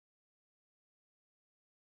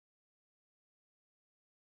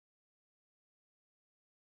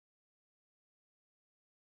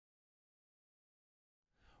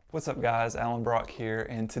What's up guys, Alan Brock here,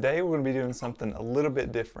 and today we're going to be doing something a little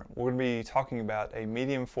bit different. We're going to be talking about a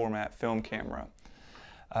medium format film camera.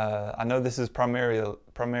 I know this is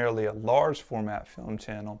primarily a large format film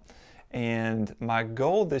channel, and my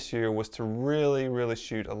goal this year was to really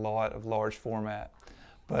shoot a lot of large format.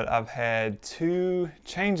 But I've had two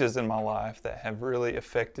changes in my life that have really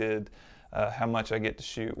affected how much I get to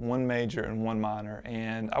shoot, one major and one minor,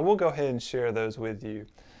 and I will go ahead and share those with you.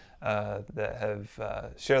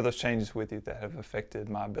 Share those changes with you that have affected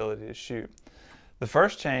my ability to shoot. The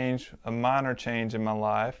first change, a minor change in my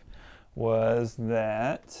life, was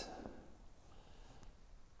that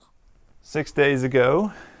 6 days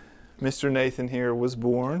ago, Mr. Nathan here was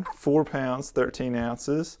born, 4 pounds, 13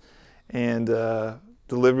 ounces, and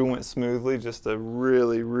delivery went smoothly, just a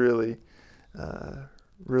really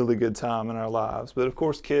good time in our lives. But of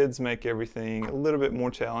course, kids make everything a little bit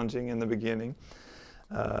more challenging in the beginning.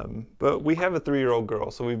 But we have a 3-year-old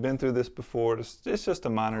girl, so we've been through this before. It's just a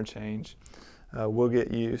minor change. We'll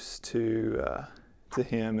get used to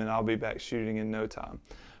him, and I'll be back shooting in no time.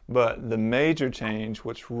 But the major change,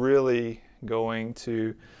 what's really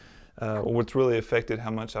affected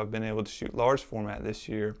how much I've been able to shoot large format this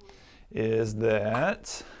year, is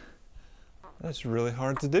that that's really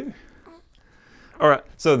hard to do. All right,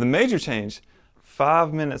 so the major change,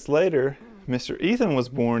 5 minutes later, Mr. Ethan was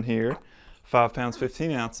born here. 5 pounds,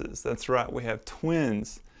 15 ounces. That's right, we have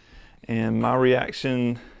twins. And my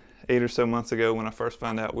reaction 8 or so months ago when I first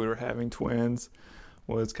found out we were having twins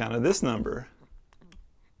was kind of this number.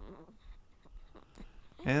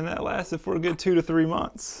 And that lasted for a good 2 to 3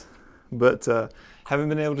 months. But haven't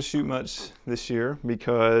been able to shoot much this year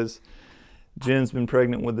because Jen's been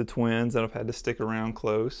pregnant with the twins and I've had to stick around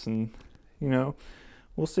close, and you know,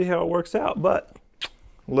 we'll see how it works out. But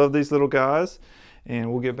love these little guys.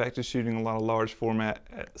 And we'll get back to shooting a lot of large format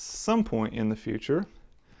at some point in the future.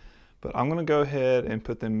 But I'm going to go ahead and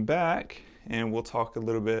put them back, and we'll talk a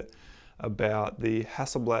little bit about the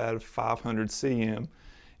Hasselblad 500 CM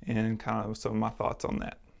and kind of some of my thoughts on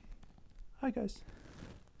that. Hi guys,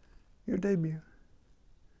 your debut.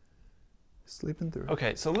 Sleeping through.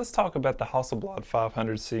 Okay, so let's talk about the Hasselblad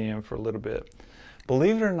 500 CM for a little bit.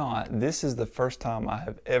 Believe it or not, this is the first time I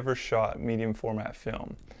have ever shot medium format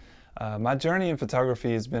film. My journey in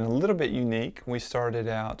photography has been a little bit unique. We started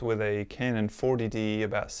out with a Canon 40D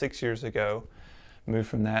about 6 years ago, moved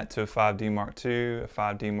from that to a 5D Mark II, a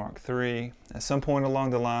 5D Mark III. At some point along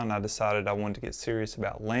the line, I decided I wanted to get serious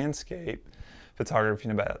about landscape photography,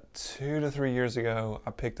 and about 2 to 3 years ago, I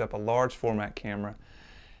picked up a large format camera,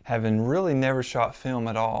 having really never shot film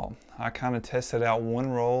at all. I kind of tested out one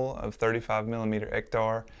roll of 35mm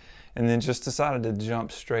Ektar, and then just decided to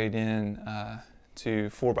jump straight in to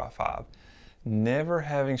 4x5, never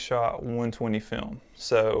having shot 120 film.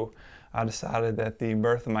 So I decided that the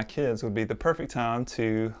birth of my kids would be the perfect time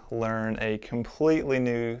to learn a completely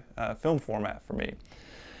new film format for me.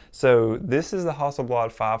 So this is the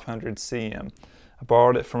Hasselblad 500 CM. I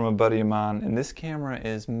borrowed it from a buddy of mine, and this camera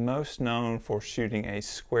is most known for shooting a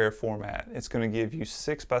square format. It's going to give you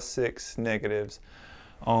 6x6 negatives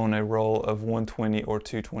on a roll of 120 or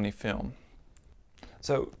 220 film.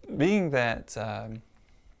 So being that we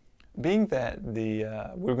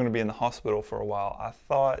were going to be in the hospital for a while, I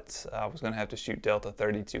thought I was going to have to shoot Delta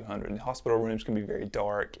 3200. And the hospital rooms can be very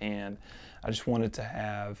dark, and I just wanted to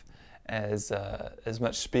have as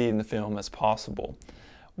much speed in the film as possible.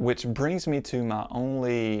 Which brings me to my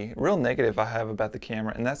only real negative I have about the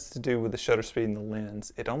camera, and that's to do with the shutter speed in the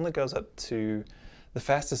lens. It only goes up to, the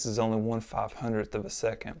fastest is only 1/500th of a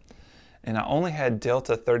second. And I only had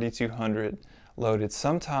Delta 3200 loaded.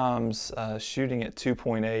 Sometimes shooting at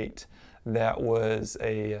 2.8, that was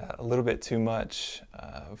a little bit too much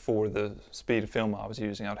for the speed of film I was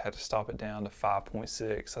using. I'd have to stop it down to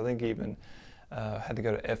 5.6. I think even had to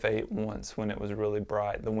go to f8 once when it was really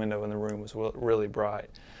bright. The window in the room was really bright.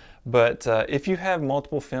 But if you have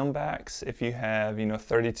multiple film backs, if you have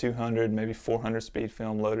 3200, maybe 400 speed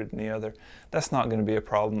film loaded in the other, that's not going to be a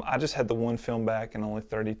problem. I just had the one film back and only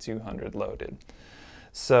 3200 loaded.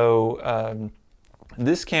 So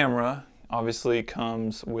this camera obviously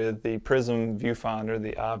comes with the prism viewfinder,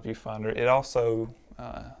 the eye viewfinder. It also,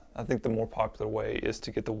 I think the more popular way is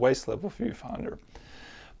to get the waist level viewfinder.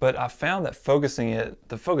 But I found that focusing it,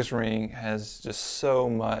 the focus ring has just so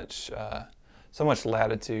much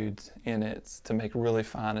latitude in it to make really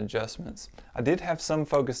fine adjustments. I did have some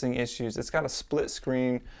focusing issues. It's got a split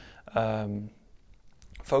screen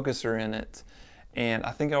focuser in it, and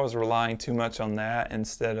I think I was relying too much on that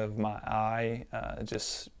instead of my eye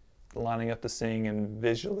just lining up the scene and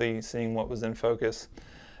visually seeing what was in focus.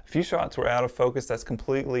 A few shots were out of focus. That's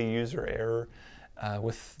completely user error.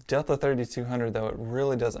 With Delta 3200 though, it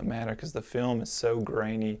really doesn't matter because the film is so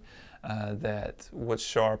grainy that what's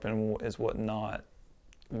sharp and is what not,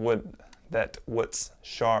 what's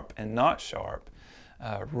sharp and not sharp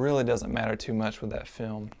really doesn't matter too much with that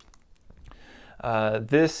film.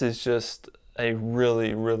 This is just a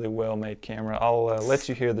really well made camera. I'll let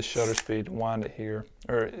you hear the shutter speed, wind it here,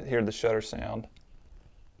 or hear the shutter sound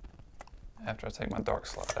after I take my dark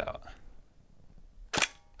slide out.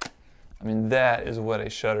 I mean, that is what a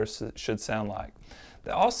shutter should sound like.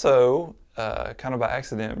 That also, kind of by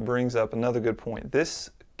accident, brings up another good point. This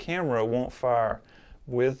camera won't fire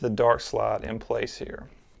with the dark slide in place here,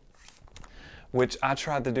 which I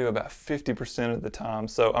tried to do about 50% of the time.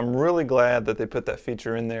 So I'm really glad that they put that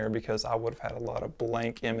feature in there because I would have had a lot of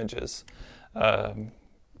blank images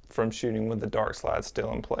from shooting with the dark slide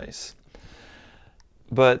still in place.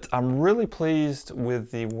 But I'm really pleased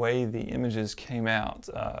with the way the images came out.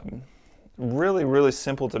 Really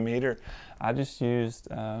simple to meter. I just used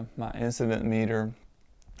my incident meter,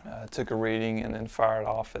 took a reading and then fired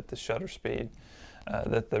off at the shutter speed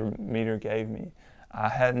that the meter gave me. I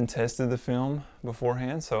hadn't tested the film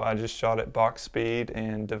beforehand, so I just shot at box speed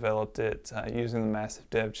and developed it using the massive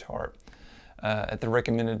dev chart at the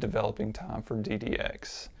recommended developing time for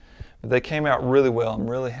DD-X. But they came out really well. I'm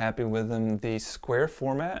really happy with them. The square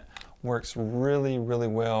format works really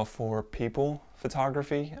well for people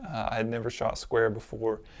photography. I had never shot square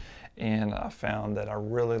before, and I found that I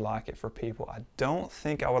really like it for people. I don't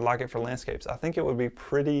think I would like it for landscapes. I think it would be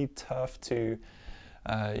pretty tough to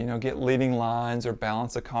you know, get leading lines or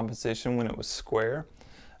balance a composition when it was square.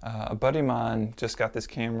 A buddy of mine just got this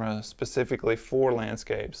camera specifically for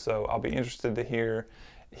landscapes, so I'll be interested to hear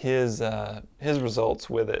his results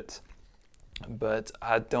with it. But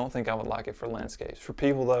I don't think I would like it for landscapes. For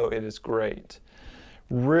people though, it is great.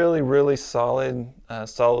 Really solid,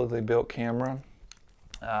 solidly built camera.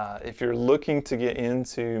 If you're looking to get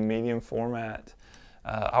into medium format,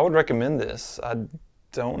 I would recommend this. I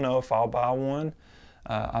don't know if I'll buy one.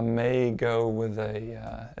 I may go with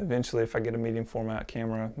a, eventually if I get a medium format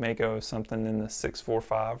camera, may go with something in the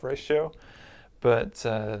 6:4:5 ratio. But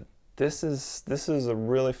this is a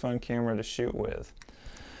really fun camera to shoot with.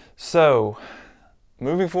 So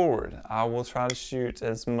moving forward, I will try to shoot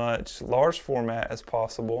as much large format as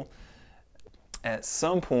possible. At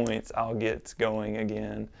some point I'll get going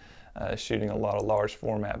again shooting a lot of large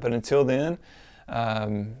format, but until then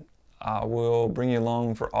I will bring you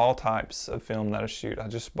along for all types of film that I shoot. I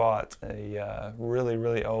just bought a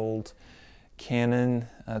really old Canon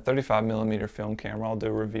 35mm film camera. I'll do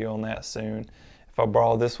a review on that soon. If I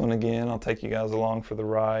borrow this one again, I'll take you guys along for the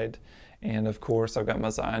ride. And of course, I've got my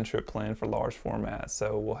Zion trip planned for large format,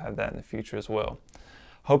 so we'll have that in the future as well.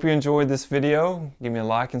 Hope you enjoyed this video. Give me a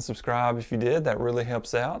like and subscribe if you did. That really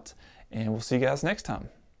helps out. And we'll see you guys next time.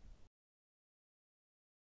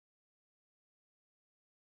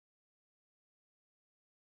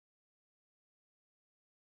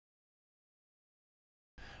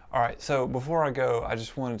 Alright, so before I go, I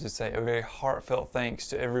just wanted to say a very heartfelt thanks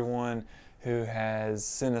to everyone who has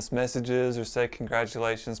sent us messages or said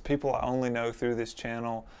congratulations, people I only know through this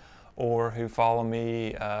channel or who follow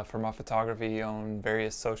me for my photography on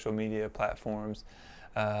various social media platforms.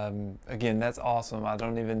 Again, that's awesome. I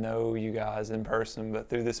don't even know you guys in person, but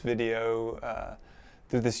through this video,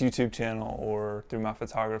 through this YouTube channel or through my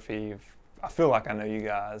photography, I feel like I know you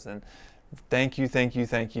guys. And thank you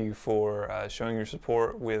for showing your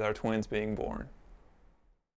support with our twins being born.